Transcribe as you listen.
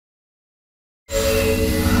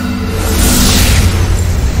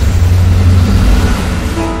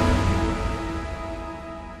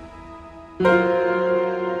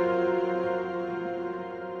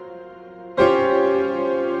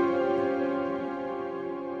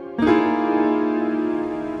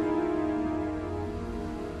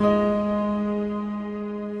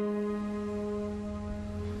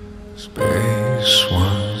Space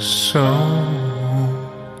was so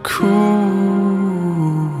cool,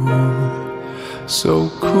 so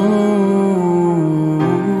cool,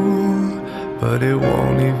 but it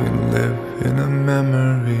won't even live in a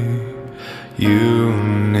memory.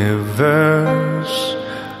 Universe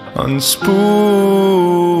unspooled,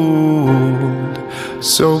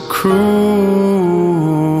 so cruel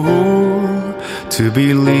to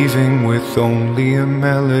be leaving with only a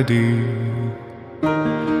melody.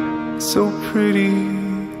 So pretty,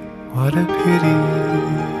 what a pity.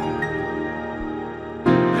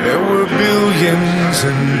 There were billions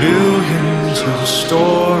and billions of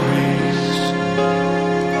stories,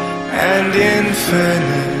 and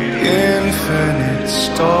infinite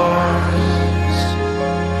stars.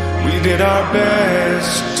 We did our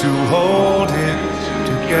best to hold it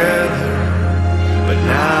together, but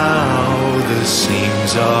now the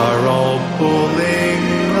seams are all pulling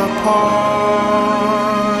apart.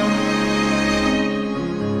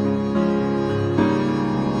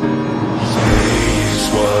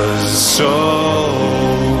 So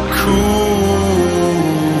cool,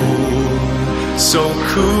 so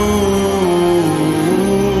cool,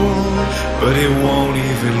 but it won't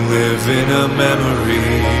even live in a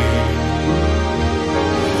memory.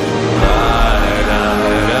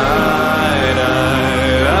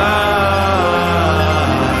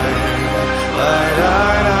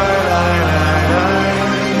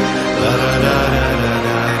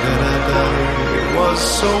 It was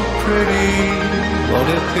so pretty, what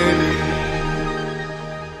a pity.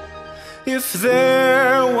 If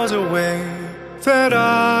there was a way that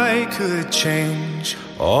I could change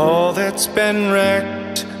all that's been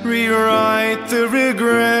wrecked, rewrite the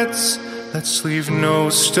regrets, let's leave no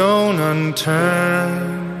stone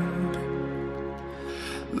unturned.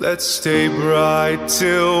 Let's stay bright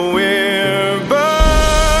till we're burned.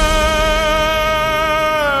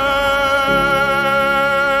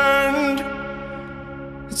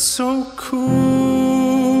 It's so cool,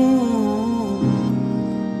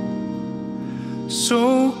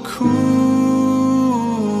 so cool,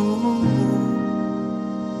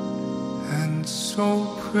 and so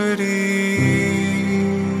pretty.